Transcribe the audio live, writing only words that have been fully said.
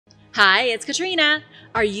Hi, it's Katrina.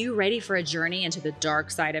 Are you ready for a journey into the dark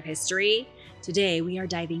side of history? Today, we are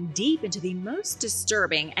diving deep into the most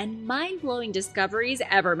disturbing and mind-blowing discoveries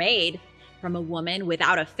ever made. From a woman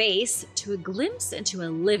without a face to a glimpse into a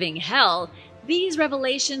living hell, these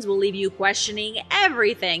revelations will leave you questioning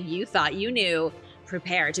everything you thought you knew.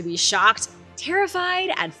 Prepare to be shocked,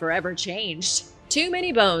 terrified, and forever changed. Too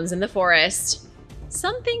many bones in the forest.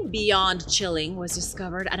 Something beyond chilling was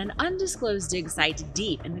discovered at an undisclosed dig site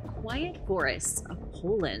deep in the quiet forests of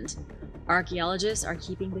Poland. Archaeologists are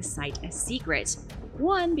keeping the site a secret.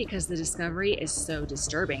 One, because the discovery is so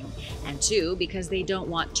disturbing, and two, because they don't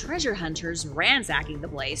want treasure hunters ransacking the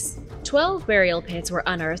place. 12 burial pits were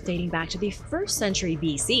unearthed dating back to the 1st century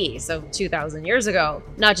BC, so 2,000 years ago.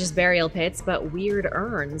 Not just burial pits, but weird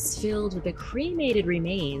urns filled with the cremated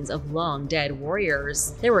remains of long-dead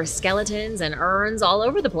warriors. There were skeletons and urns all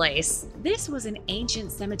over the place. This was an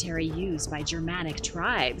ancient cemetery used by Germanic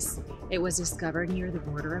tribes. It was discovered near the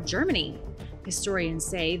border of Germany. Historians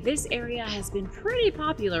say this area has been pretty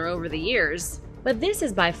popular over the years. But this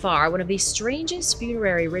is by far one of the strangest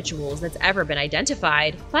funerary rituals that's ever been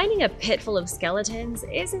identified. Finding a pit full of skeletons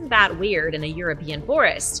isn't that weird in a European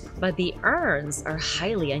forest, but the urns are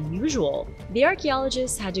highly unusual. The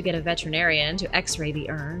archaeologists had to get a veterinarian to x-ray the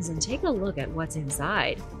urns and take a look at what's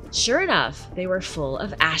inside. Sure enough, they were full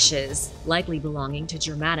of ashes, likely belonging to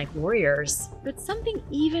Germanic warriors. But something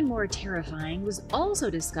even more terrifying was also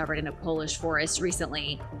discovered in a Polish forest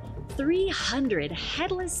recently. 300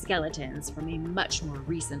 headless skeletons from a much more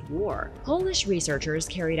recent war. Polish researchers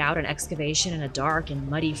carried out an excavation in a dark and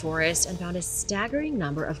muddy forest and found a staggering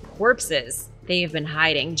number of corpses. They have been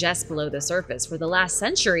hiding just below the surface for the last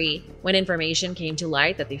century. When information came to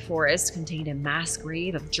light that the forest contained a mass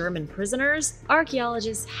grave of German prisoners,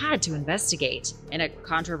 archaeologists had to investigate. In a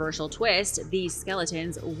controversial twist, these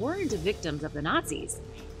skeletons weren't victims of the Nazis.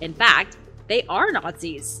 In fact, they are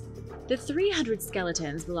Nazis. The 300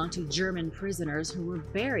 skeletons belong to German prisoners who were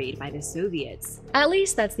buried by the Soviets. At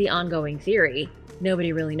least that's the ongoing theory.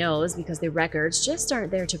 Nobody really knows because the records just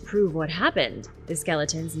aren't there to prove what happened. The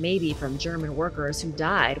skeletons may be from German workers who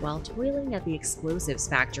died while toiling at the explosives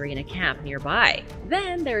factory in a camp nearby.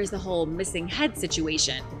 Then there is the whole missing head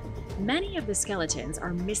situation. Many of the skeletons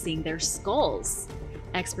are missing their skulls.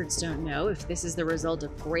 Experts don't know if this is the result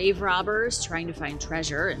of grave robbers trying to find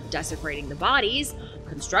treasure and desecrating the bodies,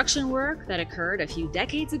 construction work that occurred a few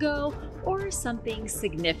decades ago, or something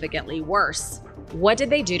significantly worse. What did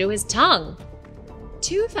they do to his tongue?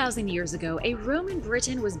 2,000 years ago, a Roman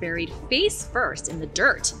Briton was buried face first in the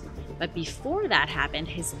dirt. But before that happened,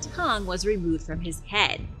 his tongue was removed from his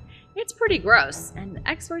head. It's pretty gross, and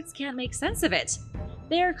experts can't make sense of it.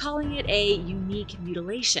 They're calling it a unique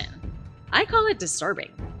mutilation. I call it disturbing.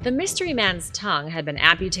 The mystery man's tongue had been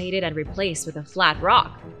amputated and replaced with a flat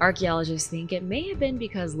rock. Archaeologists think it may have been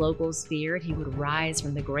because locals feared he would rise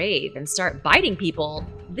from the grave and start biting people.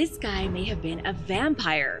 This guy may have been a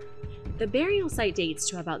vampire. The burial site dates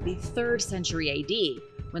to about the 3rd century AD,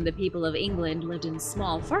 when the people of England lived in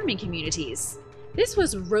small farming communities. This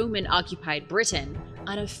was Roman-occupied Britain,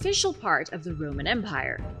 an official part of the Roman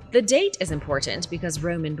Empire. The date is important because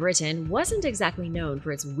Roman Britain wasn't exactly known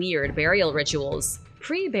for its weird burial rituals.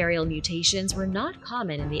 Pre-burial mutations were not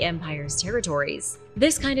common in the empire's territories.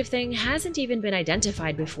 This kind of thing hasn't even been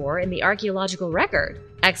identified before in the archaeological record.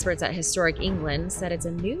 Experts at Historic England said it's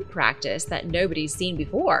a new practice that nobody's seen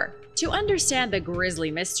before. To understand the grisly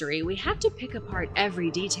mystery, we have to pick apart every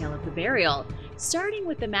detail of the burial, starting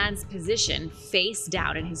with the man's position face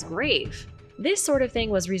down in his grave. This sort of thing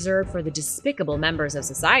was reserved for the despicable members of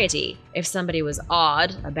society. If somebody was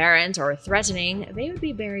odd, aberrant, or threatening, they would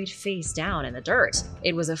be buried face down in the dirt.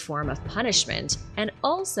 It was a form of punishment, and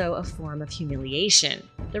also a form of humiliation.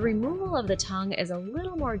 The removal of the tongue is a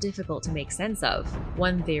little more difficult to make sense of.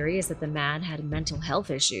 One theory is that the man had mental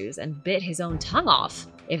health issues and bit his own tongue off.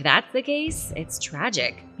 If that's the case, it's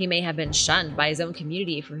tragic. He may have been shunned by his own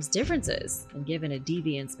community for his differences and given a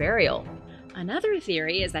deviant's burial. Another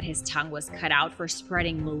theory is that his tongue was cut out for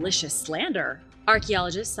spreading malicious slander.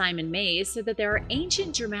 Archaeologist Simon Mays said that there are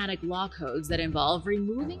ancient Germanic law codes that involve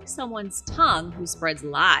removing someone's tongue who spreads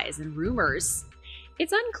lies and rumors.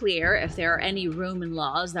 It's unclear if there are any Roman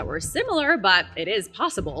laws that were similar, but it is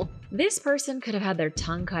possible. This person could have had their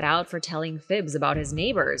tongue cut out for telling fibs about his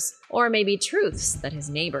neighbors, or maybe truths that his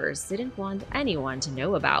neighbors didn't want anyone to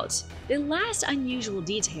know about. The last unusual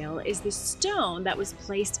detail is the stone that was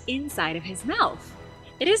placed inside of his mouth.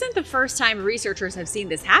 It isn't the first time researchers have seen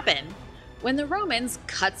this happen. When the Romans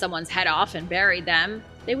cut someone's head off and buried them,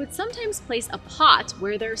 they would sometimes place a pot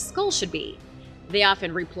where their skull should be. They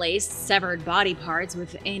often replaced severed body parts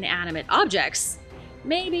with inanimate objects.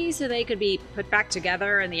 Maybe so they could be put back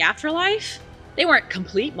together in the afterlife? They weren't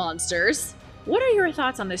complete monsters. What are your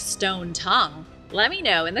thoughts on the stone tongue? Let me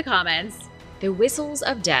know in the comments. The whistles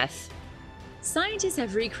of death. Scientists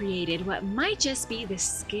have recreated what might just be the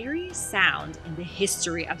scariest sound in the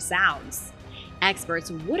history of sounds. Experts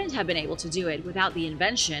wouldn't have been able to do it without the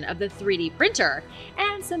invention of the 3D printer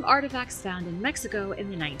and some artifacts found in Mexico in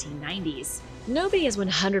the 1990s. Nobody is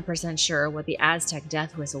 100% sure what the Aztec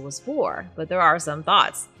death whistle was for, but there are some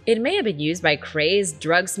thoughts. It may have been used by crazed,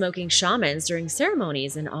 drug-smoking shamans during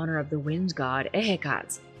ceremonies in honor of the wind god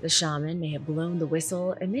Ehecat. The shaman may have blown the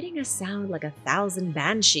whistle, emitting a sound like 1,000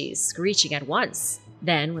 banshees screeching at once.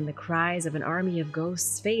 Then, when the cries of an army of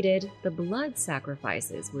ghosts faded, the blood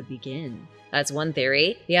sacrifices would begin. That's one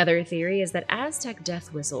theory. The other theory is that Aztec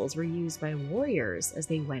death whistles were used by warriors as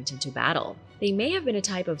they went into battle. They may have been a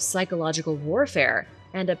type of psychological warfare,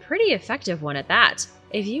 and a pretty effective one at that.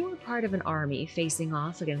 If you were part of an army facing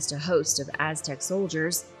off against a host of Aztec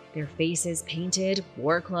soldiers, their faces painted,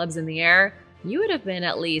 war clubs in the air, you would have been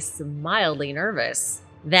at least mildly nervous.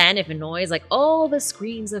 Then, if a noise like all the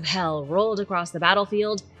screams of hell rolled across the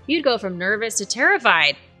battlefield, you'd go from nervous to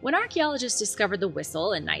terrified. When archaeologists discovered the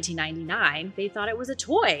whistle in 1999, they thought it was a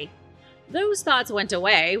toy. Those thoughts went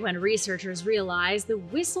away when researchers realized the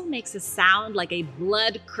whistle makes a sound like a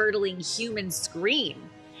blood-curdling human scream.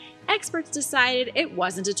 Experts decided it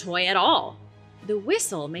wasn't a toy at all. The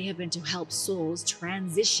whistle may have been to help souls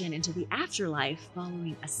transition into the afterlife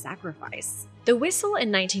following a sacrifice. The whistle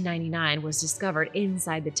in 1999 was discovered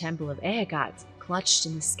inside the temple of Ehecat, clutched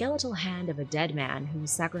in the skeletal hand of a dead man who was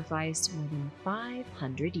sacrificed more than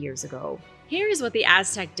 500 years ago. Here's what the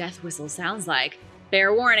Aztec death whistle sounds like.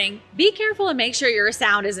 Fair warning, be careful and make sure your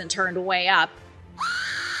sound isn't turned way up.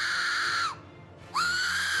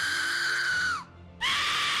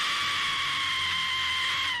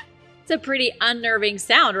 It's a pretty unnerving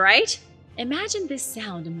sound, right? Imagine this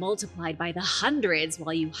sound multiplied by the hundreds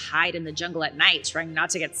while you hide in the jungle at night trying not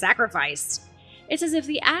to get sacrificed. It's as if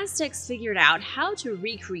the Aztecs figured out how to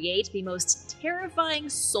recreate the most terrifying,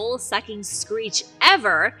 soul-sucking screech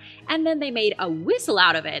ever, and then they made a whistle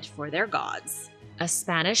out of it for their gods. A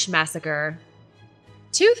Spanish massacre.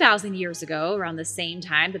 2,000 years ago, around the same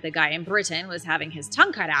time that the guy in Britain was having his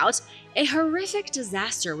tongue cut out, a horrific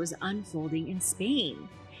disaster was unfolding in Spain.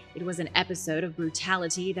 It was an episode of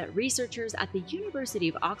brutality that researchers at the University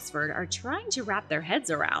of Oxford are trying to wrap their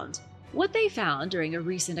heads around. What they found during a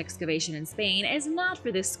recent excavation in Spain is not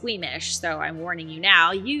for the squeamish, so I'm warning you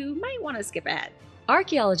now, you might want to skip ahead.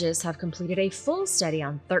 Archaeologists have completed a full study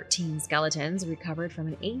on 13 skeletons recovered from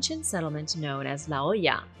an ancient settlement known as La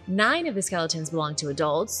Olla. 9 of the skeletons belonged to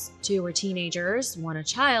adults, 2 were teenagers, 1 a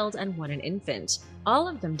child, and 1 an infant. All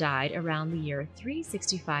of them died around the year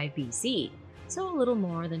 365 BC. So a little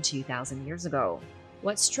more than 2,000 years ago.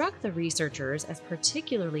 What struck the researchers as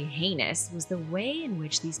particularly heinous was the way in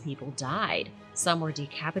which these people died. Some were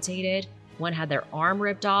decapitated, one had their arm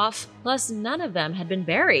ripped off, plus none of them had been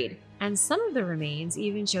buried. And some of the remains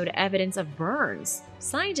even showed evidence of burns.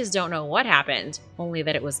 Scientists don't know what happened, only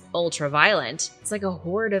that it was ultra-violent. It's like a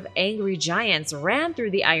horde of angry giants ran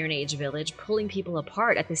through the Iron Age village, pulling people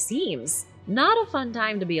apart at the seams. Not a fun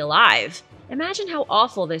time to be alive. Imagine how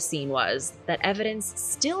awful this scene was, that evidence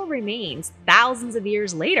still remains thousands of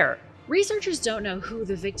years later. Researchers don't know who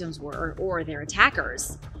the victims were or their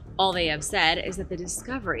attackers. All they have said is that the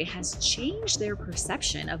discovery has changed their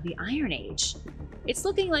perception of the Iron Age. It's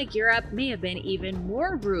looking like Europe may have been even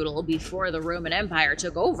more brutal before the Roman Empire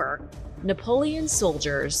took over. Napoleon's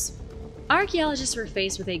soldiers. Archaeologists were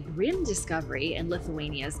faced with a grim discovery in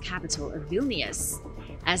Lithuania's capital of Vilnius.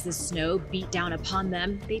 As the snow beat down upon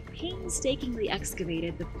them, they painstakingly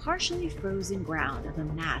excavated the partially frozen ground of a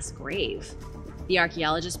mass grave. The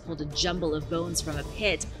archaeologists pulled a jumble of bones from a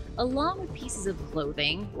pit, along with pieces of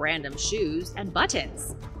clothing, random shoes, and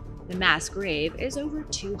buttons. The mass grave is over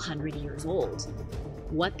 200 years old.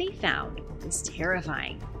 What they found was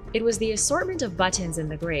terrifying. It was the assortment of buttons in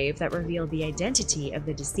the grave that revealed the identity of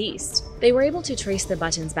the deceased. They were able to trace the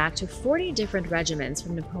buttons back to 40 different regiments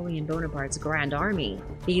from Napoleon Bonaparte's Grand Army.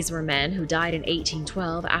 These were men who died in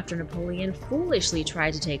 1812 after Napoleon foolishly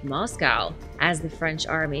tried to take Moscow. As the French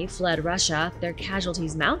army fled Russia, their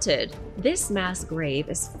casualties mounted. This mass grave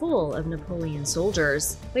is full of Napoleon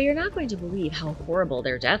soldiers, but you're not going to believe how horrible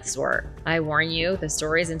their deaths were. I warn you, the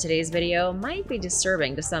stories in today's video might be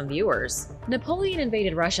disturbing to some viewers. Napoleon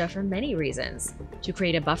invaded Russia for many reasons: to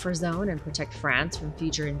create a buffer zone and protect France from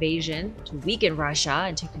future invasion, to weaken Russia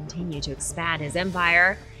and to continue to expand his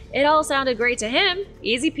empire. It all sounded great to him,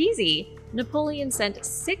 easy peasy. Napoleon sent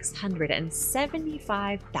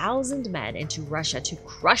 675,000 men into Russia to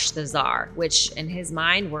crush the Tsar, which in his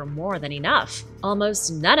mind were more than enough.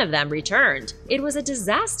 Almost none of them returned. It was a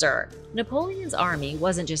disaster. Napoleon's army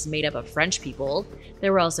wasn't just made up of French people.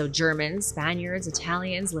 There were also Germans, Spaniards,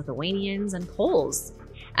 Italians, Lithuanians, and Poles.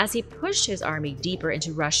 As he pushed his army deeper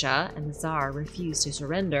into Russia and the Tsar refused to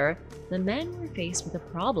surrender, the men were faced with a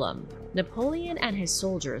problem. Napoleon and his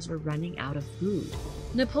soldiers were running out of food.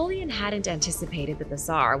 Napoleon hadn't anticipated that the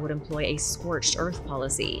Tsar would employ a scorched earth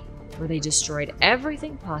policy, where they destroyed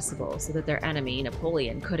everything possible so that their enemy,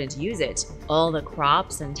 Napoleon, couldn't use it. All the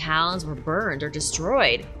crops and towns were burned or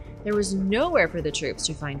destroyed. There was nowhere for the troops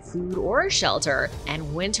to find food or shelter,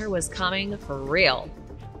 and winter was coming for real.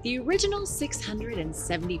 The original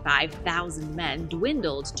 675,000 men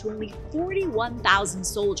dwindled to only 41,000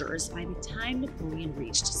 soldiers by the time Napoleon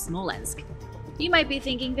reached Smolensk. You might be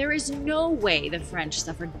thinking there is no way the French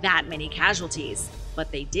suffered that many casualties,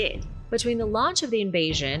 but they did. Between the launch of the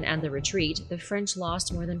invasion and the retreat, the French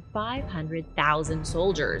lost more than 500,000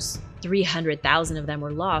 soldiers. 300,000 of them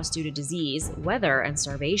were lost due to disease, weather, and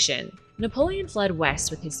starvation. Napoleon fled west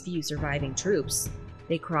with his few surviving troops.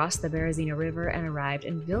 They crossed the Berezina River and arrived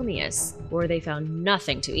in Vilnius, where they found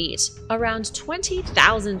nothing to eat. Around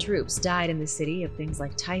 20,000 troops died in the city of things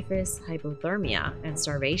like typhus, hypothermia, and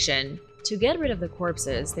starvation. To get rid of the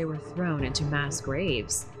corpses, they were thrown into mass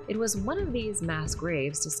graves. It was one of these mass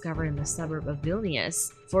graves discovered in the suburb of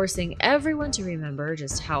Vilnius, forcing everyone to remember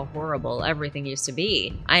just how horrible everything used to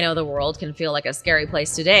be. I know the world can feel like a scary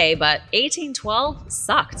place today, but 1812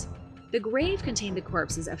 sucked. The grave contained the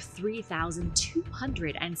corpses of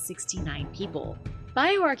 3,269 people.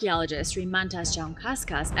 Bioarchaeologist Rimantas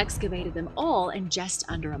Jaunkauskas excavated them all in just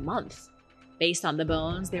under a month. Based on the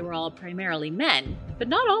bones, they were all primarily men, but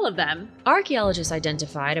not all of them. Archaeologists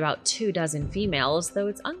identified about 24 females, though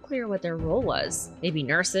it's unclear what their role was. Maybe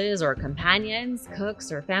nurses or companions,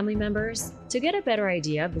 cooks or family members. To get a better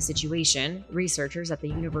idea of the situation, researchers at the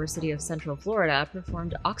University of Central Florida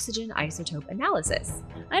performed oxygen isotope analysis.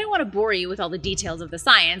 I don't want to bore you with all the details of the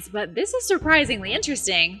science, but this is surprisingly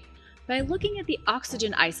interesting. By looking at the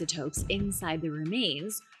oxygen isotopes inside the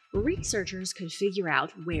remains, researchers could figure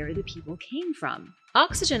out where the people came from.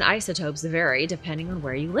 Oxygen isotopes vary depending on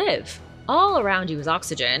where you live. All around you is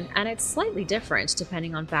oxygen, and it's slightly different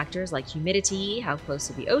depending on factors like humidity, how close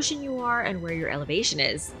to the ocean you are, and where your elevation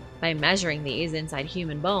is. By measuring these inside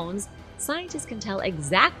human bones, scientists can tell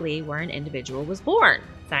exactly where an individual was born.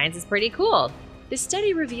 Science is pretty cool. The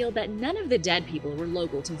study revealed that none of the dead people were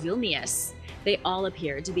local to Vilnius. They all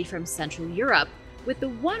appeared to be from Central Europe, with the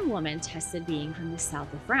one woman tested being from the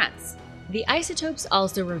south of France. The isotopes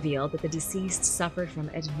also revealed that the deceased suffered from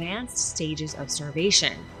advanced stages of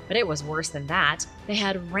starvation, but it was worse than that. They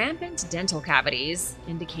had rampant dental cavities,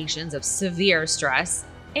 indications of severe stress,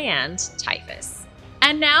 and typhus.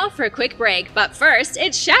 And now for a quick break, but first,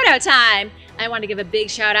 it's shout-out time! I want to give a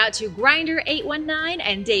big shout-out to Grinder819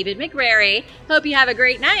 and David McRary. Hope you have a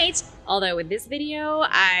great night! Although with this video,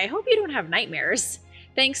 I hope you don't have nightmares.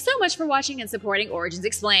 Thanks so much for watching and supporting Origins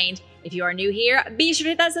Explained. If you are new here, be sure to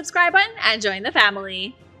hit that subscribe button and join the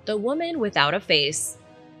family. The woman without a face.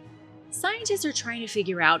 Scientists are trying to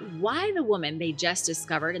figure out why the woman they just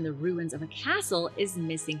discovered in the ruins of a castle is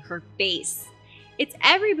missing her face. It's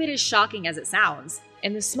every bit as shocking as it sounds.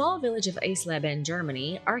 In the small village of Eisleben,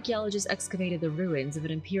 Germany, archaeologists excavated the ruins of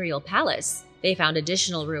an imperial palace. They found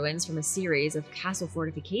additional ruins from a series of castle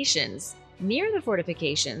fortifications. Near the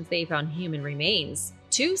fortifications, they found human remains.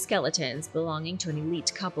 2 skeletons belonging to an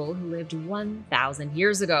elite couple who lived 1,000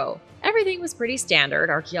 years ago. Everything was pretty standard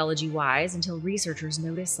archaeology-wise until researchers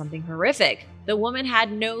noticed something horrific. The woman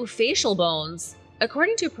had no facial bones.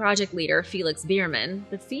 According to project leader Felix Biermann,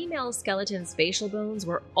 the female skeleton's facial bones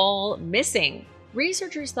were all missing.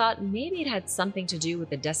 Researchers thought maybe it had something to do with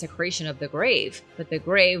the desecration of the grave, but the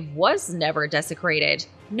grave was never desecrated.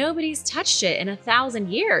 Nobody's touched it in 1,000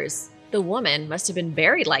 years. The woman must have been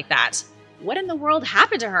buried like that. What in the world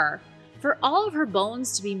happened to her? For all of her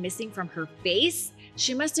bones to be missing from her face,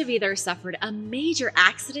 she must have either suffered a major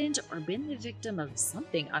accident or been the victim of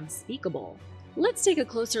something unspeakable. Let's take a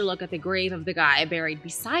closer look at the grave of the guy buried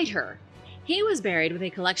beside her. He was buried with a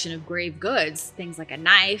collection of grave goods, things like a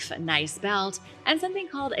knife, a nice belt, and something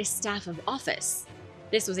called a staff of office.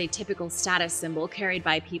 This was a typical status symbol carried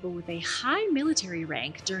by people with a high military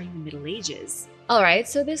rank during the Middle Ages. Alright,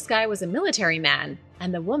 so this guy was a military man,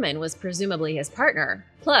 and the woman was presumably his partner.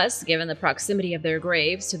 Plus, given the proximity of their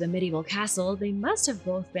graves to the medieval castle, they must have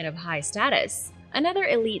both been of high status. Another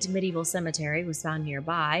elite medieval cemetery was found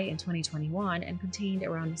nearby in 2021 and contained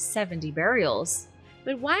around 70 burials.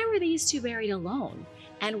 But why were these two buried alone?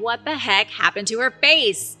 And what the heck happened to her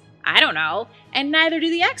face? I don't know, and neither do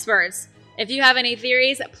the experts. If you have any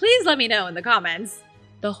theories, please let me know in the comments.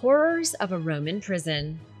 The horrors of a Roman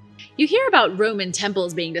prison. You hear about Roman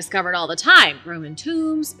temples being discovered all the time. Roman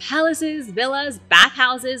tombs, palaces, villas,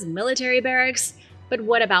 bathhouses, military barracks. But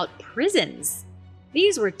what about prisons?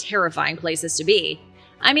 These were terrifying places to be.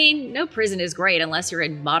 I mean, no prison is great unless you're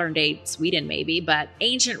in modern-day Sweden maybe, but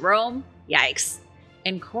ancient Rome? Yikes.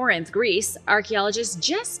 In Corinth, Greece, archaeologists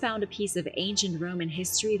just found a piece of ancient Roman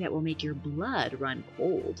history that will make your blood run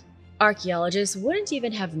cold. Archaeologists wouldn't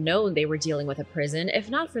even have known they were dealing with a prison if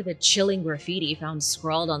not for the chilling graffiti found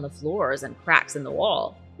scrawled on the floors and cracks in the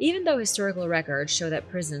wall. Even though historical records show that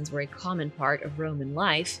prisons were a common part of Roman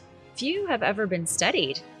life, few have ever been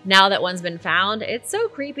studied. Now that one's been found, it's so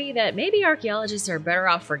creepy that maybe archaeologists are better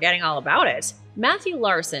off forgetting all about it. Matthew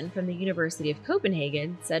Larson from the University of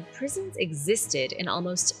Copenhagen said prisons existed in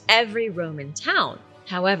almost every Roman town.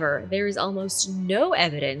 However, there is almost no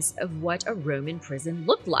evidence of what a Roman prison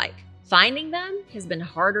looked like. Finding them has been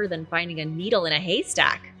harder than finding a needle in a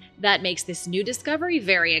haystack. That makes this new discovery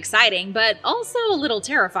very exciting, but also a little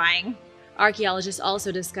terrifying. Archaeologists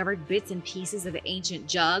also discovered bits and pieces of ancient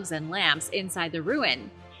jugs and lamps inside the ruin.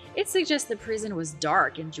 It suggests the prison was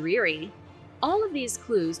dark and dreary. All of these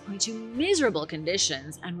clues point to miserable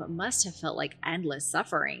conditions and what must have felt like endless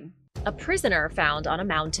suffering. A prisoner found on a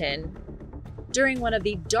mountain. During one of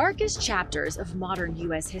the darkest chapters of modern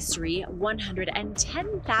U.S. history,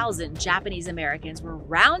 110,000 Japanese Americans were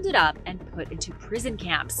rounded up and put into prison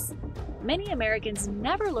camps. Many Americans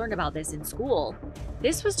never learned about this in school.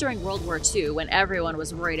 This was during World War II, when everyone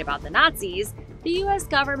was worried about the Nazis. The U.S.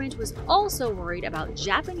 government was also worried about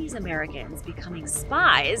Japanese Americans becoming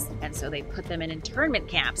spies, and so they put them in internment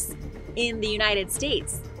camps in the United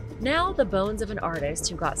States. Now, the bones of an artist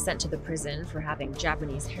who got sent to the prison for having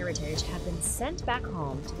Japanese heritage have been sent back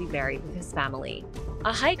home to be buried with his family.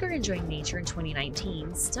 A hiker enjoying nature in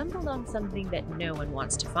 2019 stumbled on something that no one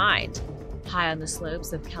wants to find. High on the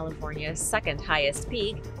slopes of California's second highest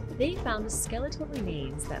peak, they found skeletal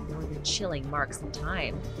remains that bore the chilling marks of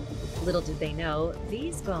time. Little did they know,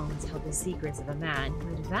 these bones held the secrets of a man who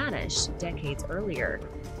had vanished decades earlier.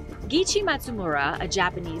 Gichi Matsumura, a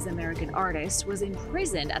Japanese-American artist, was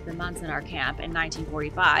imprisoned at the Manzanar camp in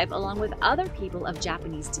 1945 along with other people of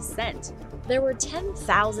Japanese descent. There were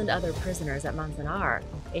 10,000 other prisoners at Manzanar,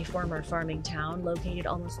 a former farming town located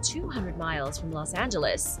almost 200 miles from Los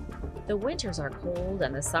Angeles. The winters are cold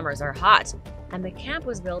and the summers are hot, and the camp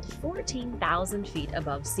was built 14,000 feet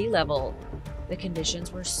above sea level. The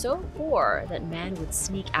conditions were so poor that men would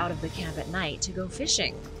sneak out of the camp at night to go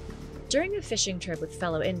fishing. During a fishing trip with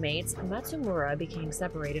fellow inmates, Matsumura became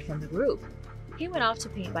separated from the group. He went off to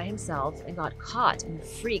paint by himself and got caught in a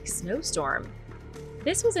freak snowstorm.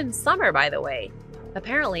 This was in summer, by the way.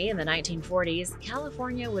 Apparently, in the 1940s,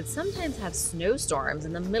 California would sometimes have snowstorms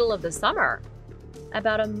in the middle of the summer.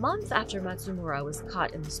 About a month after Matsumura was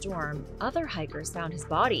caught in the storm, other hikers found his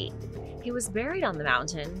body. He was buried on the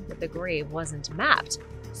mountain, but the grave wasn't mapped,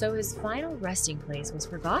 so his final resting place was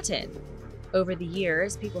forgotten. Over the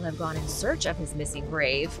years, people have gone in search of his missing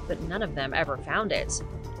grave, but none of them ever found it.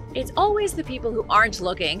 It's always the people who aren't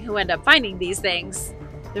looking who end up finding these things.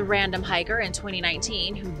 The random hiker in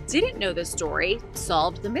 2019 who didn't know the story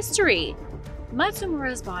solved the mystery.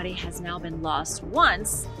 Matsumura's body has now been lost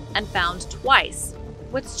once and found twice.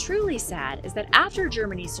 What's truly sad is that after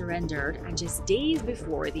Germany surrendered and just days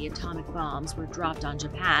before the atomic bombs were dropped on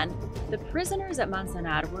Japan, the prisoners at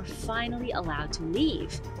Manzanar were finally allowed to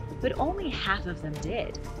leave. But only half of them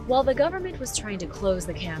did. While the government was trying to close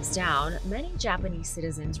the camps down, many Japanese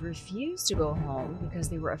citizens refused to go home because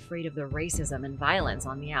they were afraid of the racism and violence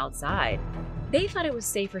on the outside. They thought it was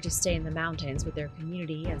safer to stay in the mountains with their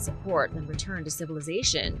community and support than return to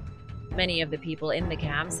civilization. Many of the people in the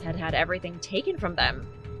camps had had everything taken from them.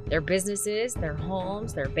 Their businesses, their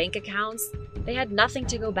homes, their bank accounts, they had nothing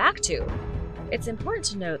to go back to. It's important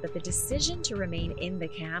to note that the decision to remain in the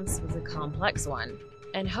camps was a complex one,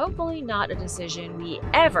 and hopefully not a decision we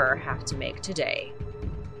ever have to make today.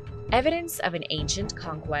 Evidence of an ancient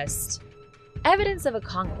conquest. Evidence of a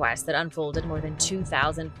conquest that unfolded more than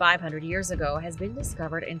 2,500 years ago has been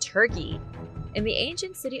discovered in Turkey. In the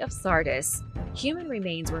ancient city of Sardis, human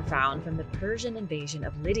remains were found from the Persian invasion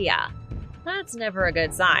of Lydia. That's never a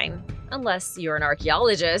good sign, unless you're an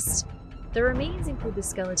archaeologist. The remains include the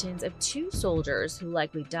skeletons of 2 soldiers who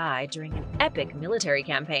likely died during an epic military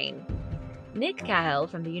campaign. Nick Cahill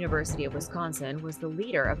from the University of Wisconsin was the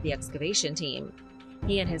leader of the excavation team.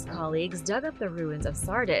 He and his colleagues dug up the ruins of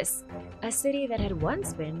Sardis, a city that had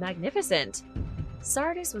once been magnificent.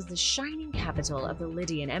 Sardis was the shining capital of the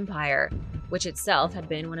Lydian Empire, which itself had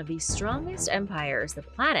been one of the strongest empires the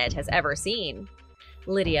planet has ever seen.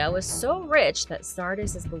 Lydia was so rich that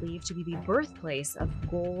Sardis is believed to be the birthplace of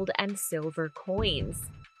gold and silver coins.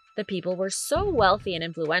 The people were so wealthy and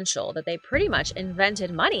influential that they pretty much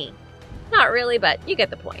invented money. Not really, but you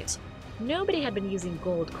get the point. Nobody had been using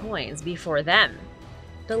gold coins before them.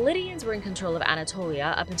 The Lydians were in control of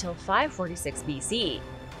Anatolia up until 546 BC.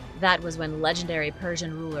 That was when legendary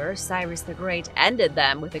Persian ruler Cyrus the Great ended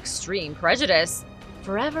them with extreme prejudice,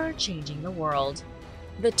 forever changing the world.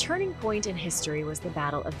 The turning point in history was the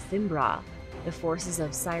Battle of Thymbra. The forces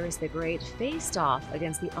of Cyrus the Great faced off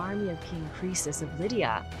against the army of King Croesus of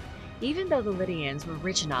Lydia. Even though the Lydians were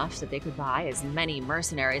rich enough that they could buy as many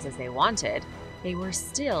mercenaries as they wanted, they were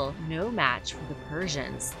still no match for the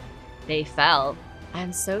Persians. They fell,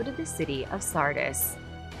 and so did the city of Sardis.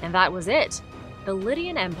 And that was it. The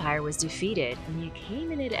Lydian Empire was defeated, and the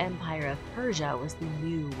Achaemenid Empire of Persia was the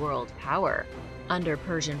new world power. Under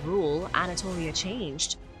Persian rule, Anatolia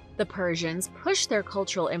changed. The Persians pushed their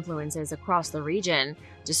cultural influences across the region,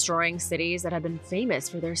 destroying cities that had been famous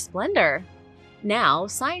for their splendor. Now,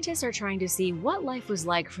 scientists are trying to see what life was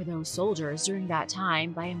like for those soldiers during that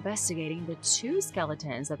time by investigating the 2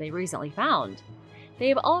 skeletons that they recently found. They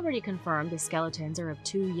have already confirmed the skeletons are of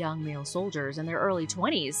 2 young male soldiers in their early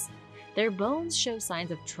 20s. Their bones show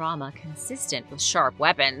signs of trauma consistent with sharp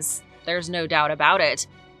weapons. There's no doubt about it.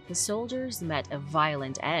 The soldiers met a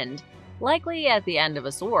violent end, likely at the end of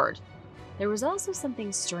a sword. There was also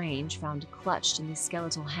something strange found clutched in the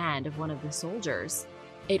skeletal hand of one of the soldiers.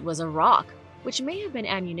 It was a rock, which may have been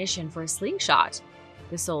ammunition for a slingshot.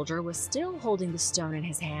 The soldier was still holding the stone in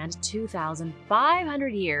his hand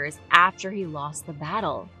 2,500 years after he lost the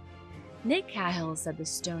battle. Nick Cahill said the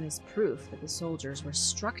stone is proof that the soldiers were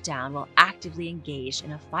struck down while actively engaged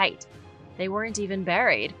in a fight. They weren't even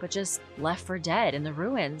buried, but just left for dead in the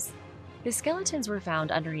ruins. The skeletons were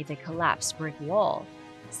found underneath a collapsed brick wall.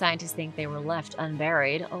 Scientists think they were left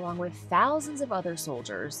unburied, along with thousands of other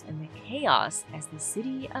soldiers, in the chaos as the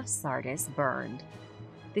city of Sardis burned.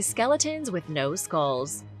 The skeletons with no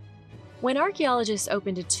skulls. When archaeologists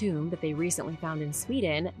opened a tomb that they recently found in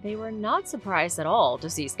Sweden, they were not surprised at all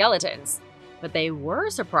to see skeletons. But they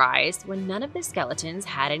were surprised when none of the skeletons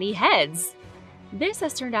had any heads. This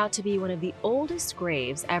has turned out to be one of the oldest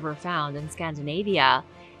graves ever found in Scandinavia,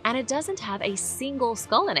 and it doesn't have a single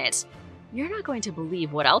skull in it. You're not going to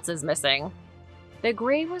believe what else is missing. The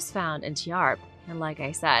grave was found in Tjarp, and like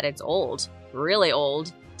I said, it's old, really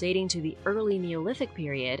old, dating to the early Neolithic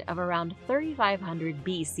period of around 3500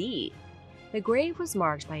 BC. The grave was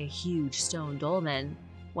marked by a huge stone dolmen,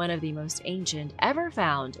 one of the most ancient ever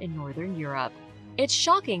found in Northern Europe. It's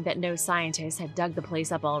shocking that no scientists had dug the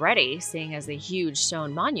place up already, seeing as the huge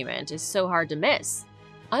stone monument is so hard to miss.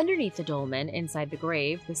 Underneath the dolmen, inside the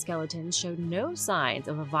grave, the skeletons showed no signs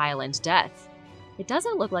of a violent death. It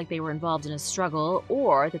doesn't look like they were involved in a struggle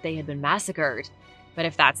or that they had been massacred. But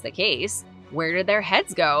if that's the case, where did their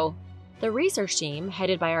heads go? The research team,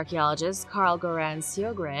 headed by archaeologist Carl Goran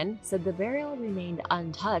Sjögren, said the burial remained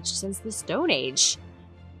untouched since the Stone Age.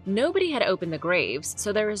 Nobody had opened the graves,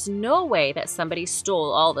 so there is no way that somebody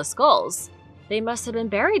stole all the skulls. They must have been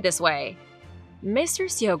buried this way. Mr.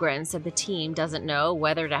 Sjögren said the team doesn't know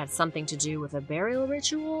whether it had something to do with a burial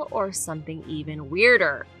ritual or something even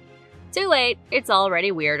weirder. Too late, it's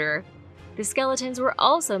already weirder. The skeletons were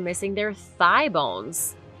also missing their thigh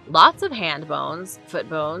bones. Lots of hand bones, foot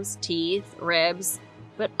bones, teeth, ribs,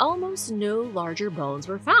 but almost no larger bones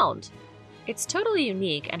were found. It's totally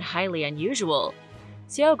unique and highly unusual.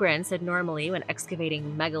 Sjögren said normally when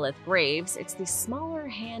excavating megalith graves, it's the smaller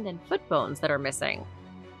hand and foot bones that are missing.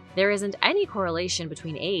 There isn't any correlation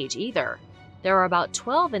between age either. There are about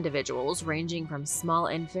 12 individuals ranging from small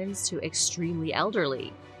infants to extremely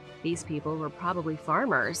elderly. These people were probably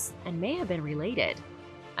farmers and may have been related.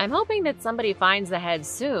 I'm hoping that somebody finds the head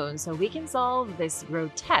soon so we can solve this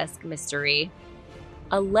grotesque mystery.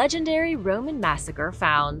 A legendary Roman massacre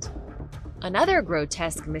found. Another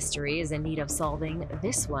grotesque mystery is in need of solving,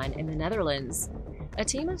 this one in the Netherlands. A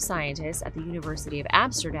team of scientists at the University of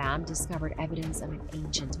Amsterdam discovered evidence of an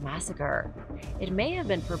ancient massacre. It may have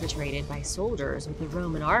been perpetrated by soldiers with the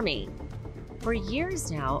Roman army. For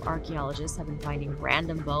years now, archaeologists have been finding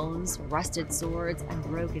random bones, rusted swords, and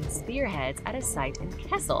broken spearheads at a site in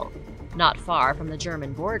Kessel, not far from the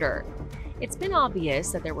German border. It's been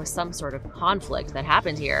obvious that there was some sort of conflict that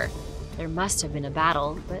happened here. There must have been a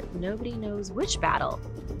battle, but nobody knows which battle.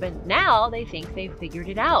 But now they think they've figured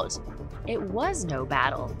it out. It was no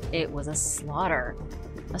battle. It was a slaughter.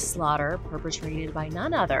 a slaughter perpetrated by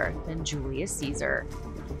none other than Julius Caesar.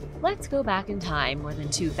 Let's go back in time more than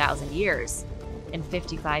 2,000 years. In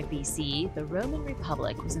 55 BC, the Roman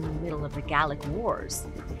Republic was in the middle of the Gallic Wars.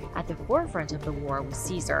 At the forefront of the war was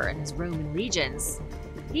Caesar and his Roman legions.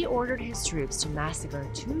 He ordered his troops to massacre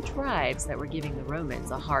 2 tribes that were giving the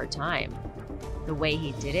Romans a hard time. The way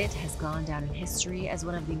he did it has gone down in history as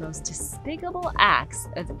one of the most despicable acts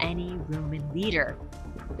of any Roman leader.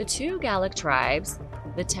 The 2 Gallic tribes,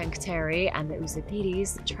 the Tencteri and the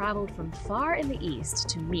Usipetes, traveled from far in the east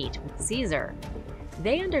to meet with Caesar.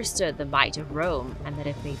 They understood the might of Rome and that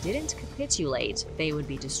if they didn't capitulate, they would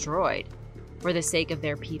be destroyed. For the sake of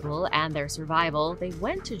their people and their survival, they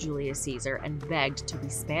went to Julius Caesar and begged to be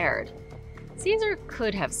spared. Caesar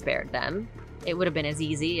could have spared them. It would have been as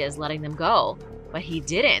easy as letting them go, but he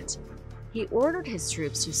didn't. He ordered his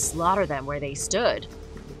troops to slaughter them where they stood.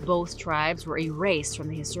 Both tribes were erased from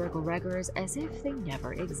the historical records as if they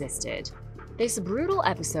never existed. This brutal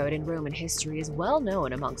episode in Roman history is well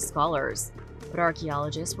known amongst scholars, but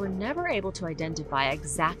archaeologists were never able to identify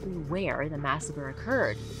exactly where the massacre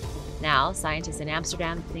occurred. Now, scientists in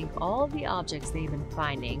Amsterdam think all the objects they've been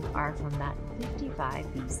finding are from that 55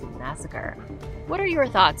 BC massacre. What are your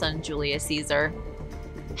thoughts on Julius Caesar?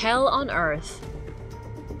 Hell on Earth.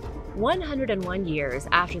 101 years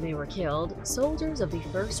after they were killed, soldiers of the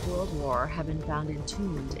First World War have been found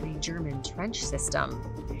entombed in a German trench system.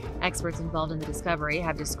 Experts involved in the discovery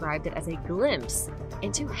have described it as a glimpse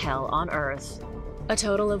into hell on Earth. A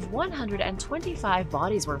total of 125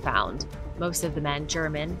 bodies were found, most of the men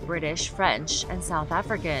German, British, French, and South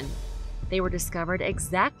African. They were discovered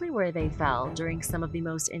exactly where they fell during some of the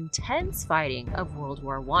most intense fighting of World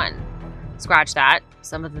War I. Scratch that,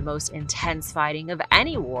 some of the most intense fighting of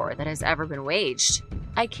any war that has ever been waged.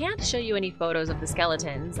 I can't show you any photos of the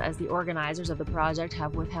skeletons, as the organizers of the project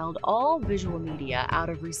have withheld all visual media out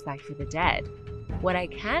of respect for the dead. What I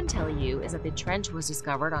can tell you is that the trench was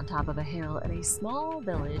discovered on top of a hill in a small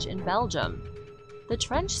village in Belgium. The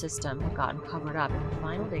trench system had gotten covered up in the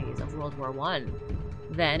final days of World War I.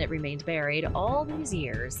 Then it remained buried all these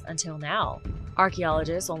years until now.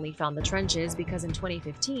 Archaeologists only found the trenches because in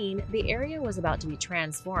 2015, the area was about to be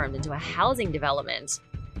transformed into a housing development.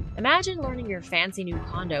 Imagine learning your fancy new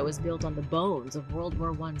condo was built on the bones of World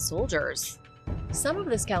War I soldiers. Some of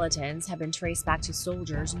the skeletons have been traced back to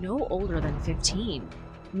soldiers no older than 15.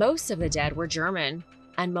 Most of the dead were German,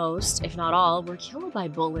 and most, if not all, were killed by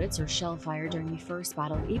bullets or shell fire during the First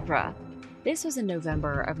Battle of Ypres. This was in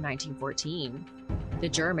November of 1914. The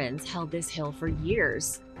Germans held this hill for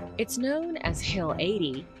years. It's known as Hill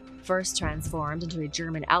 80, first transformed into a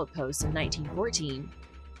German outpost in 1914.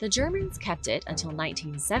 The Germans kept it until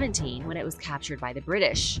 1917 when it was captured by the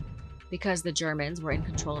British. Because the Germans were in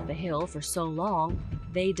control of the hill for so long,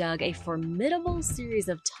 they dug a formidable series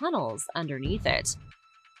of tunnels underneath it.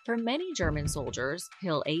 For many German soldiers,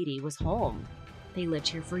 Hill 80 was home. They lived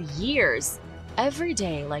here for years, every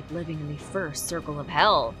day like living in the first circle of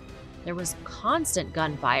hell. There was constant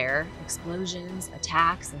gunfire, explosions,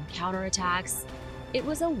 attacks, and counterattacks. It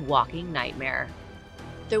was a walking nightmare.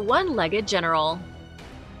 The one-legged general.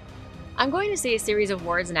 I'm going to say a series of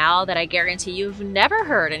words now that I guarantee you've never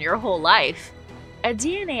heard in your whole life. A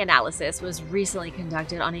DNA analysis was recently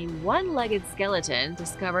conducted on a one-legged skeleton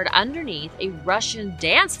discovered underneath a Russian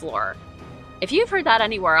dance floor. If you've heard that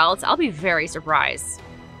anywhere else, I'll be very surprised.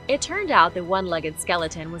 It turned out the one-legged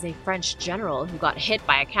skeleton was a French general who got hit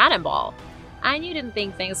by a cannonball. And you didn't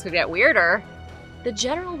think things could get weirder. The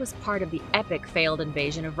general was part of the epic failed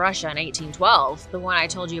invasion of Russia in 1812, the one I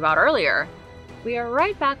told you about earlier. We are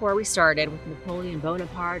right back where we started with Napoleon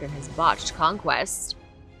Bonaparte and his botched conquest.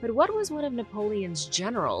 But what was one of Napoleon's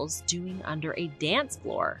generals doing under a dance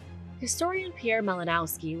floor? Historian Pierre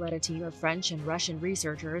Malinowski led a team of French and Russian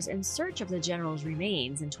researchers in search of the general's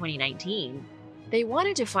remains in 2019. They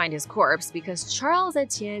wanted to find his corpse because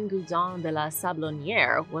Charles-Étienne Gudin de la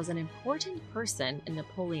Sablonnière was an important person in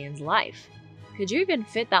Napoleon's life. Could you even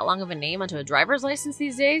fit that long of a name onto a driver's license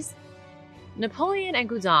these days? Napoleon and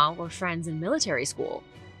Gudin were friends in military school.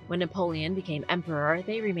 When Napoleon became emperor,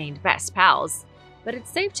 they remained best pals. But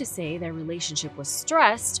it's safe to say their relationship was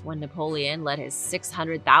stressed when Napoleon led his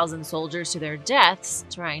 600,000 soldiers to their deaths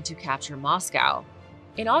trying to capture Moscow.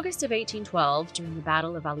 In August of 1812, during the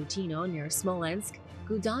Battle of Alutino near Smolensk,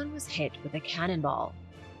 Gudin was hit with a cannonball.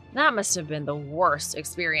 That must have been the worst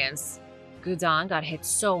experience. Gudin got hit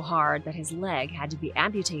so hard that his leg had to be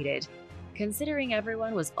amputated. Considering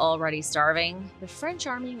everyone was already starving, the French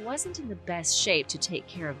army wasn't in the best shape to take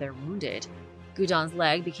care of their wounded. Gudin's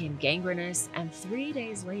leg became gangrenous, and 3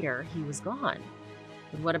 days later, he was gone.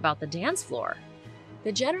 But what about the dance floor?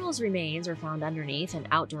 The general's remains were found underneath an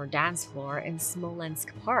outdoor dance floor in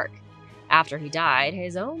Smolensk Park. After he died,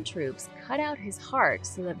 his own troops cut out his heart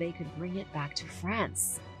so that they could bring it back to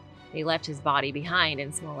France. They left his body behind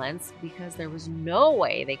in Smolensk because there was no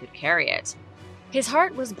way they could carry it. His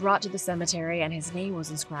heart was brought to the cemetery and his name was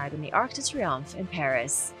inscribed in the Arc de Triomphe in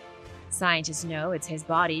Paris. Scientists know it's his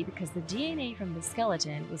body because the DNA from the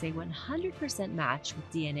skeleton was a 100% match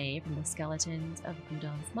with DNA from the skeletons of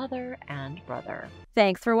Houdon's mother and brother.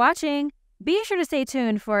 Thanks for watching! Be sure to stay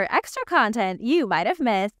tuned for extra content you might have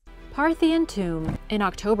missed. Parthian Tomb. In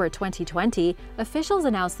October 2020, officials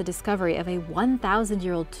announced the discovery of a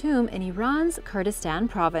 1,000-year-old tomb in Iran's Kurdistan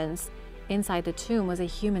province. Inside the tomb was a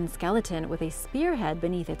human skeleton with a spearhead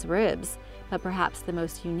beneath its ribs. But perhaps the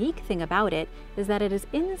most unique thing about it is that it is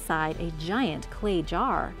inside a giant clay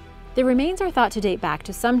jar. The remains are thought to date back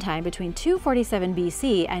to sometime between 247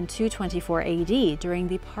 BC and 224 AD during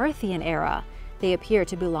the Parthian era. They appear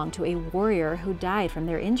to belong to a warrior who died from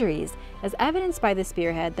their injuries, as evidenced by the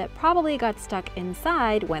spearhead that probably got stuck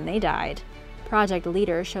inside when they died. Project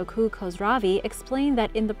leader Shoku Khosravi explained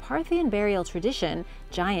that in the Parthian burial tradition,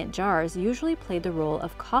 giant jars usually played the role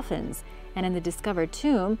of coffins, and in the discovered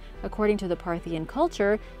tomb, according to the Parthian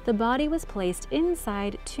culture, the body was placed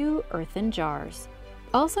inside 2 earthen jars.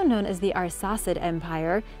 Also known as the Arsacid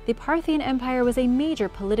Empire, the Parthian Empire was a major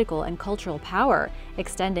political and cultural power,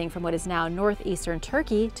 extending from what is now northeastern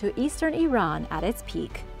Turkey to eastern Iran at its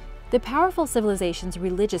peak. The powerful civilization's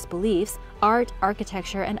religious beliefs, art,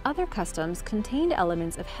 architecture, and other customs contained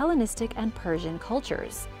elements of Hellenistic and Persian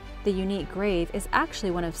cultures. The unique grave is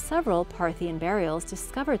actually one of several Parthian burials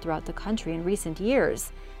discovered throughout the country in recent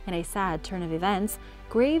years. In a sad turn of events,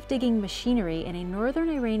 grave-digging machinery in a northern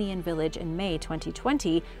Iranian village in May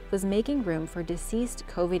 2020 was making room for deceased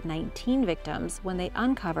COVID-19 victims when they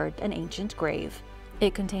uncovered an ancient grave.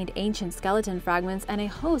 It contained ancient skeleton fragments and a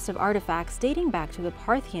host of artifacts dating back to the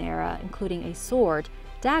Parthian era, including a sword,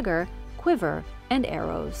 dagger, quiver, and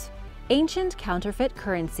arrows. Ancient counterfeit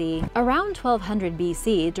currency. Around 1200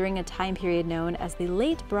 BC, during a time period known as the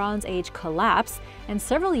Late Bronze Age collapse, and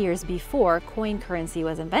several years before coin currency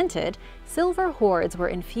was invented, silver hoards were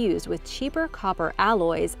infused with cheaper copper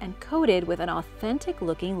alloys and coated with an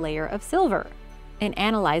authentic-looking layer of silver. In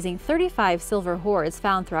analyzing 35 silver hoards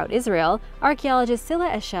found throughout Israel, archaeologist Sila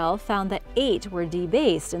Eshel found that 8 were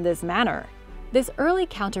debased in this manner. This early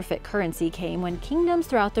counterfeit currency came when kingdoms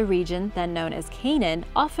throughout the region, then known as Canaan,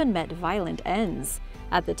 often met violent ends.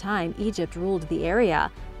 At the time, Egypt ruled the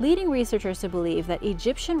area, leading researchers to believe that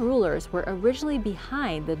Egyptian rulers were originally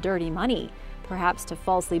behind the dirty money, perhaps to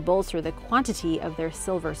falsely bolster the quantity of their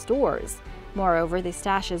silver stores. Moreover, the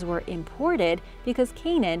stashes were imported because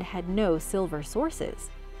Canaan had no silver sources.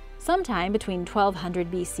 Sometime between 1200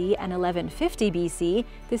 BC and 1150 BC,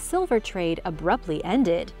 the silver trade abruptly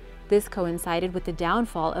ended. This coincided with the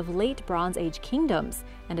downfall of late Bronze Age kingdoms,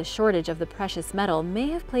 and a shortage of the precious metal may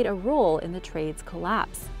have played a role in the trade's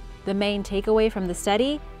collapse. The main takeaway from the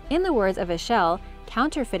study? In the words of Eshel,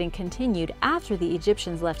 counterfeiting continued after the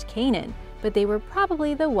Egyptians left Canaan, but they were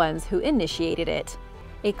probably the ones who initiated it.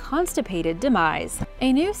 A constipated demise.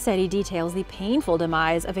 A new study details the painful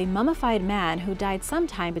demise of a mummified man who died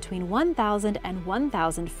sometime between 1,000 and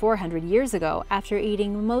 1,400 years ago after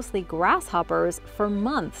eating mostly grasshoppers for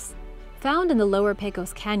months. Found in the lower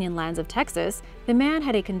Pecos Canyon lands of Texas, the man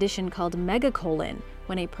had a condition called megacolon,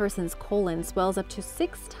 when a person's colon swells up to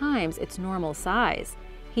 6 times its normal size.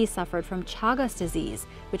 He suffered from Chagas disease,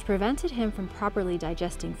 which prevented him from properly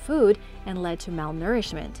digesting food and led to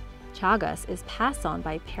malnourishment. Chagas is passed on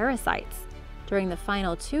by parasites. During the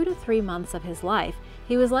final 2 to 3 months of his life,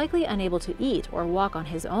 he was likely unable to eat or walk on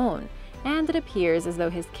his own, and it appears as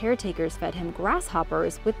though his caretakers fed him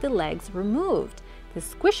grasshoppers with the legs removed, the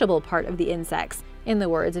squishable part of the insects, in the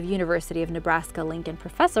words of University of Nebraska-Lincoln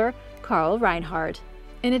professor Carl Reinhardt.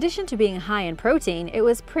 In addition to being high in protein, it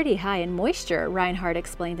was pretty high in moisture, Reinhardt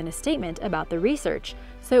explained in a statement about the research,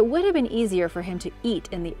 so it would have been easier for him to eat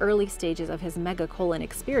in the early stages of his megacolon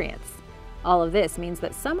experience. All of this means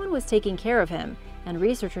that someone was taking care of him, and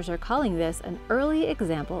researchers are calling this an early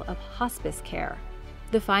example of hospice care.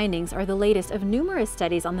 The findings are the latest of numerous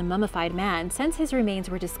studies on the mummified man since his remains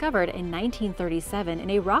were discovered in 1937 in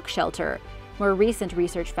a rock shelter. More recent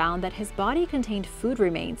research found that his body contained food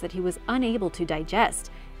remains that he was unable to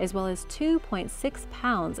digest, as well as 2.6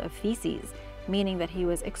 pounds of feces, meaning that he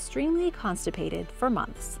was extremely constipated for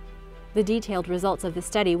months. The detailed results of the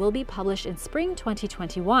study will be published in spring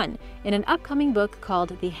 2021 in an upcoming book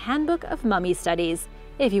called The Handbook of Mummy Studies.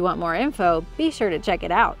 If you want more info, be sure to check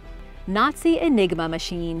it out. Nazi Enigma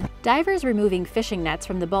machine. Divers removing fishing nets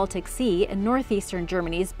from the Baltic Sea in northeastern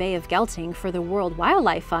Germany's Bay of Gelting for the World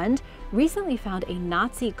Wildlife Fund recently found a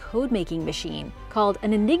Nazi code-making machine called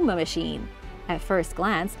an Enigma machine. At first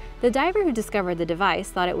glance, the diver who discovered the device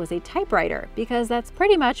thought it was a typewriter because that's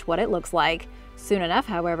pretty much what it looks like. Soon enough,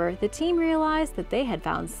 however, the team realized that they had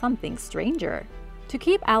found something stranger. To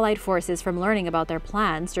keep Allied forces from learning about their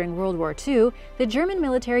plans during World War II, the German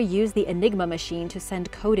military used the Enigma machine to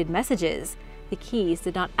send coded messages. The keys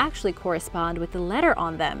did not actually correspond with the letter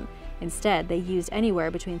on them. Instead, they used anywhere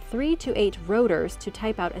between 3 to 8 rotors to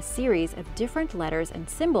type out a series of different letters and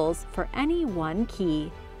symbols for any one key.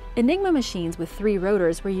 Enigma machines with 3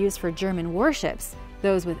 rotors were used for German warships.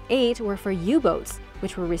 Those with 8 were for U-boats,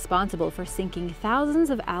 which were responsible for sinking thousands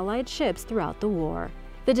of Allied ships throughout the war.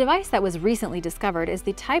 The device that was recently discovered is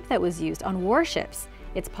the type that was used on warships.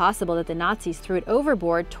 It's possible that the Nazis threw it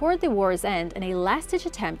overboard toward the war's end in a last-ditch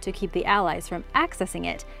attempt to keep the Allies from accessing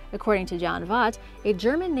it, according to Jan Vaught, a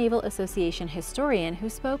German Naval Association historian who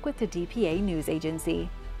spoke with the DPA news agency.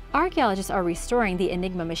 Archaeologists are restoring the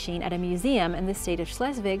Enigma machine at a museum in the state of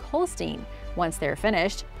Schleswig-Holstein. Once they're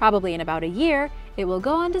finished, probably in about a year, it will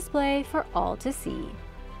go on display for all to see.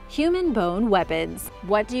 Human bone weapons.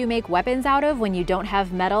 What do you make weapons out of when you don't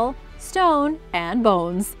have metal, stone, and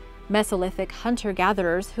bones? Mesolithic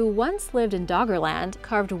hunter-gatherers who once lived in Doggerland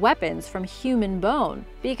carved weapons from human bone,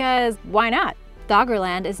 because why not?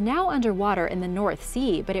 Doggerland is now underwater in the North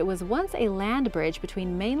Sea, but it was once a land bridge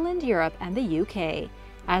between mainland Europe and the UK.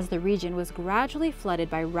 As the region was gradually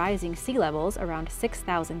flooded by rising sea levels around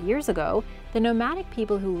 6,000 years ago, the nomadic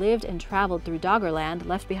people who lived and traveled through Doggerland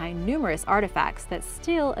left behind numerous artifacts that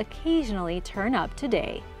still occasionally turn up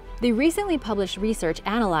today. The recently published research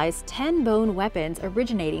analyzed 10 bone weapons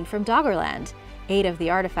originating from Doggerland. 8 of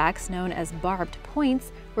the artifacts, known as barbed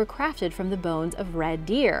points, were crafted from the bones of red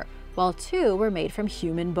deer, while 2 were made from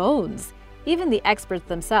human bones. Even the experts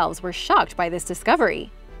themselves were shocked by this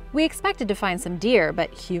discovery. We expected to find some deer,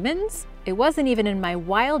 but humans? It wasn't even in my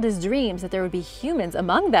wildest dreams that there would be humans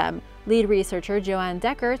among them, lead researcher Joanne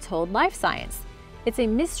Decker told Life Science. It's a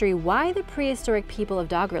mystery why the prehistoric people of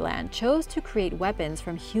Doggerland chose to create weapons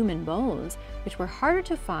from human bones, which were harder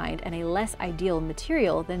to find and a less ideal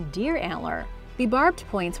material than deer antler. The barbed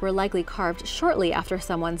points were likely carved shortly after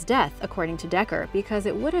someone's death, according to Decker, because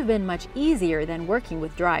it would have been much easier than working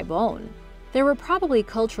with dry bone. There were probably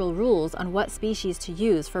cultural rules on what species to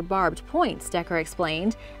use for barbed points, Decker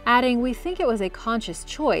explained, adding, "We think it was a conscious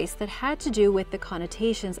choice that had to do with the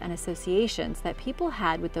connotations and associations that people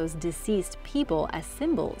had with those deceased people as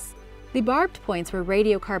symbols." The barbed points were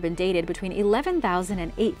radiocarbon dated between 11,000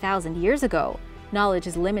 and 8,000 years ago. Knowledge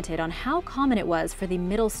is limited on how common it was for the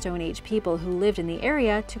Middle Stone Age people who lived in the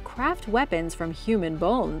area to craft weapons from human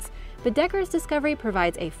bones, but Decker's discovery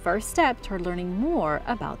provides a first step toward learning more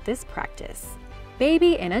about this practice.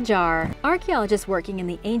 Baby in a jar. Archaeologists working in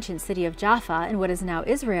the ancient city of Jaffa in what is now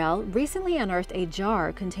Israel recently unearthed a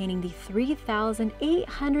jar containing the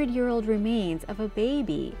 3,800-year-old remains of a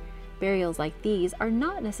baby. Burials like these are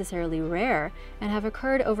not necessarily rare and have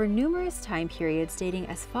occurred over numerous time periods dating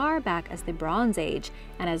as far back as the Bronze Age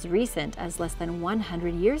and as recent as less than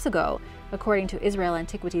 100 years ago, according to Israel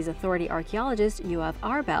Antiquities Authority archaeologist Yoav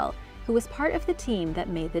Arbel, who was part of the team that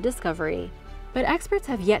made the discovery. But experts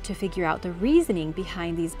have yet to figure out the reasoning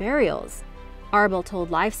behind these burials. Arbel told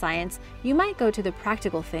Life Science, "You might go to the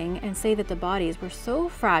practical thing and say that the bodies were so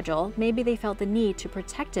fragile, maybe they felt the need to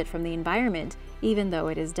protect it from the environment, even though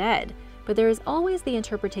it is dead. But there is always the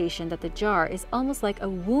interpretation that the jar is almost like a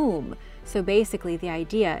womb, so basically the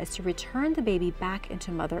idea is to return the baby back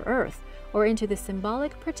into Mother Earth, or into the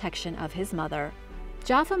symbolic protection of his mother."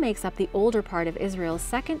 Jaffa makes up the older part of Israel's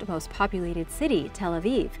second most populated city, Tel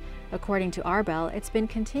Aviv. According to Arbel, it's been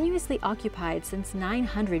continuously occupied since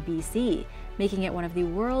 900 BC, making it one of the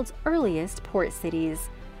world's earliest port cities.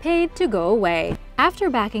 Paid to go away. After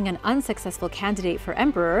backing an unsuccessful candidate for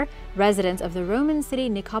emperor, residents of the Roman city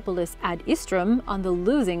Nicopolis ad Istrum, on the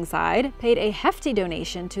losing side, paid a hefty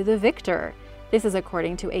donation to the victor. This is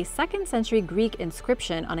according to a 2nd century Greek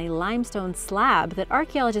inscription on a limestone slab that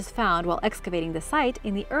archaeologists found while excavating the site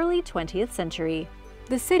in the early 20th century.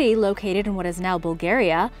 The city, located in what is now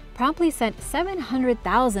Bulgaria, promptly sent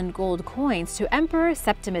 700,000 gold coins to Emperor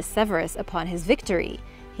Septimus Severus upon his victory.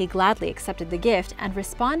 He gladly accepted the gift and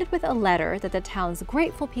responded with a letter that the town's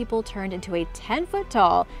grateful people turned into a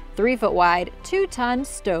 10-foot-tall, 3-foot-wide, 2-ton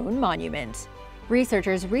stone monument.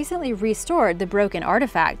 Researchers recently restored the broken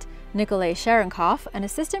artifact. Nikolay Sherenkov, an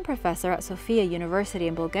assistant professor at Sofia University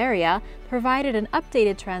in Bulgaria, provided an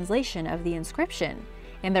updated translation of the inscription.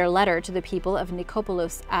 In their letter to the people of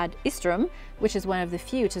Nicopolis ad Istrum, which is one of the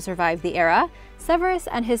few to survive the era, Severus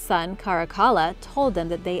and his son Caracalla told them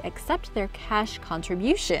that they accept their cash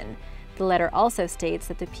contribution. The letter also states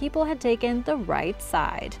that the people had taken the right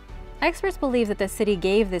side. Experts believe that the city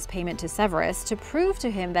gave this payment to Severus to prove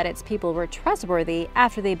to him that its people were trustworthy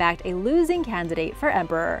after they backed a losing candidate for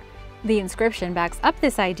emperor. The inscription backs up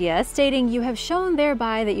this idea, stating, "You have shown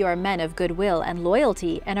thereby that you are men of goodwill and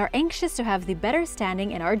loyalty, and are anxious to have the better standing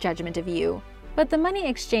in our judgment of you." But the money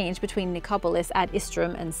exchange between Nicopolis ad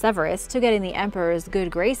Istrum and Severus to get in the emperor's good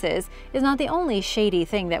graces is not the only shady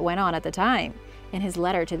thing that went on at the time. In his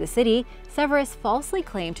letter to the city, Severus falsely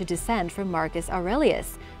claimed to descend from Marcus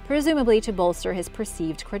Aurelius, presumably to bolster his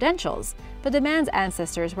perceived credentials, but the man's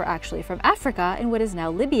ancestors were actually from Africa in what is now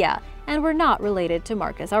Libya, and were not related to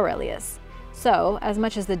Marcus Aurelius. So, as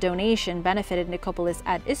much as the donation benefited Nicopolis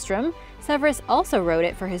ad Istrum, Severus also wrote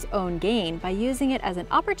it for his own gain by using it as an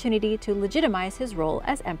opportunity to legitimize his role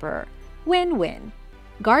as emperor. Win-win.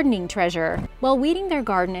 Gardening treasure. While weeding their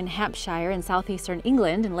garden in Hampshire in southeastern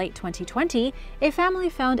England in late 2020, a family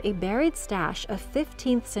found a buried stash of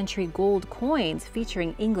 15th century gold coins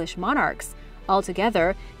featuring English monarchs.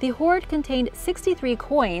 Altogether, the hoard contained 63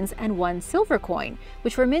 coins and 1 silver coin,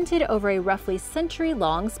 which were minted over a roughly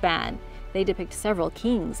century-long span. They depict several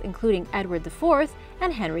kings, including Edward IV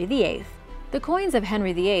and Henry VIII. The coins of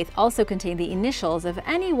Henry VIII also contain the initials of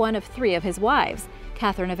any one of 3 of his wives,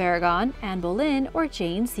 Catherine of Aragon, Anne Boleyn, or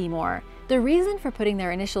Jane Seymour. The reason for putting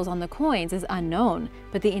their initials on the coins is unknown,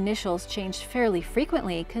 but the initials changed fairly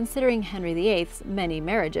frequently considering Henry VIII's many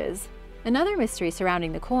marriages. Another mystery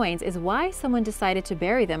surrounding the coins is why someone decided to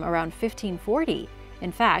bury them around 1540.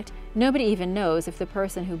 In fact, nobody even knows if the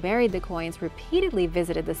person who buried the coins repeatedly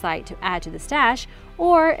visited the site to add to the stash,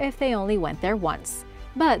 or if they only went there once.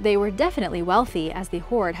 But they were definitely wealthy, as the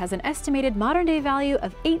hoard has an estimated modern-day value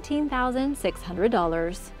of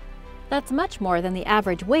 $18,600. That's much more than the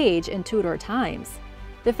average wage in Tudor times.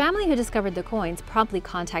 The family who discovered the coins promptly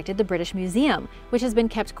contacted the British Museum, which has been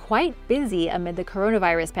kept quite busy amid the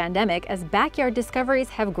coronavirus pandemic as backyard discoveries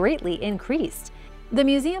have greatly increased. The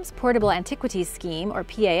museum's Portable Antiquities Scheme, or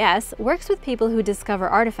PAS, works with people who discover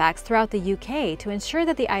artifacts throughout the UK to ensure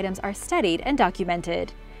that the items are studied and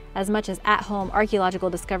documented. As much as at-home archaeological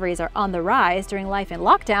discoveries are on the rise during life in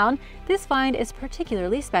lockdown, this find is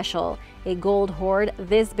particularly special. A gold hoard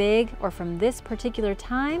this big, or from this particular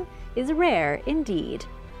time, is rare indeed.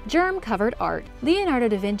 Germ-covered art. Leonardo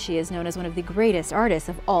da Vinci is known as one of the greatest artists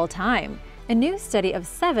of all time. A new study of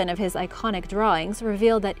 7 of his iconic drawings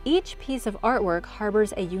revealed that each piece of artwork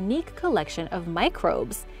harbors a unique collection of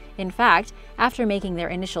microbes. In fact, after making their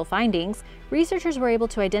initial findings, researchers were able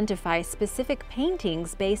to identify specific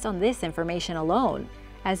paintings based on this information alone.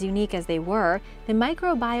 As unique as they were, the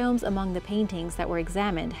microbiomes among the paintings that were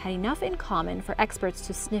examined had enough in common for experts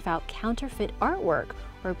to sniff out counterfeit artwork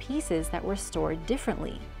or pieces that were stored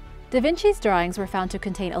differently. Da Vinci's drawings were found to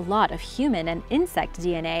contain a lot of human and insect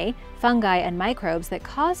DNA, fungi, and microbes that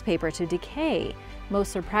cause paper to decay.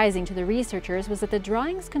 Most surprising to the researchers was that the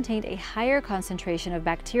drawings contained a higher concentration of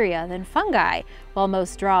bacteria than fungi, while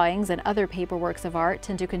most drawings and other paper works of art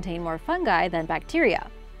tend to contain more fungi than bacteria.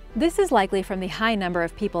 This is likely from the high number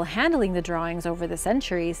of people handling the drawings over the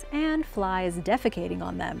centuries and flies defecating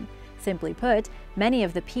on them. Simply put, many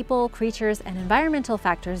of the people, creatures, and environmental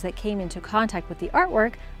factors that came into contact with the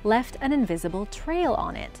artwork left an invisible trail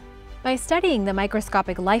on it. By studying the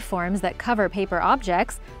microscopic life forms that cover paper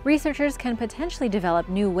objects, researchers can potentially develop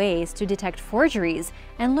new ways to detect forgeries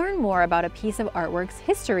and learn more about a piece of artwork's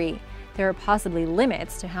history. There are possibly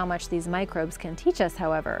limits to how much these microbes can teach us,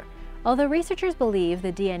 however. Although researchers believe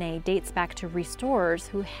the DNA dates back to restorers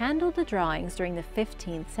who handled the drawings during the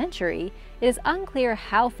 15th century, it is unclear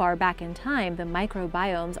how far back in time the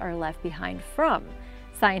microbiomes are left behind from.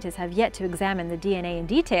 Scientists have yet to examine the DNA in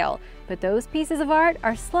detail, but those pieces of art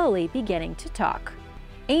are slowly beginning to talk.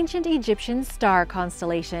 Ancient Egyptian star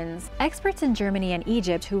constellations. Experts in Germany and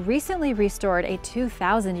Egypt who recently restored a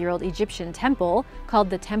 2,000-year-old Egyptian temple, called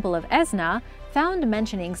the Temple of Esna, found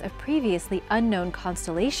mentionings of previously unknown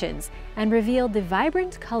constellations and revealed the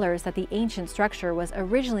vibrant colors that the ancient structure was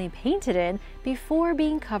originally painted in before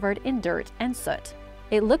being covered in dirt and soot.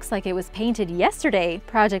 "It looks like it was painted yesterday,"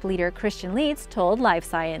 project leader Christian Leitz told Live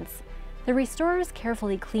Science. The restorers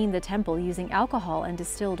carefully cleaned the temple using alcohol and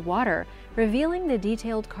distilled water, revealing the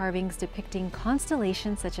detailed carvings depicting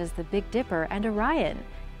constellations such as the Big Dipper and Orion.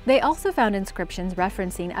 They also found inscriptions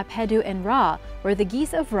referencing Apedu and Ra, or the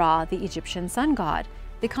geese of Ra, the Egyptian sun god.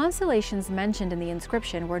 The constellations mentioned in the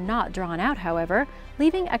inscription were not drawn out, however,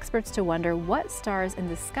 leaving experts to wonder what stars in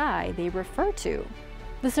the sky they refer to.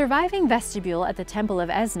 The surviving vestibule at the Temple of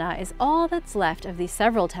Esna is all that's left of the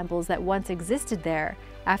several temples that once existed there.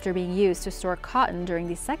 After being used to store cotton during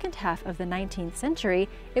the second half of the 19th century,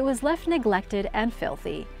 it was left neglected and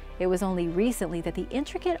filthy. It was only recently that the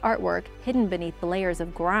intricate artwork hidden beneath the layers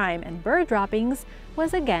of grime and bird droppings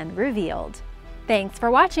was again revealed. Thanks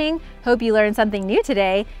for watching! Hope you learned something new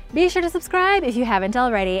today. Be sure to subscribe if you haven't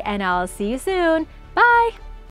already, and I'll see you soon. Bye!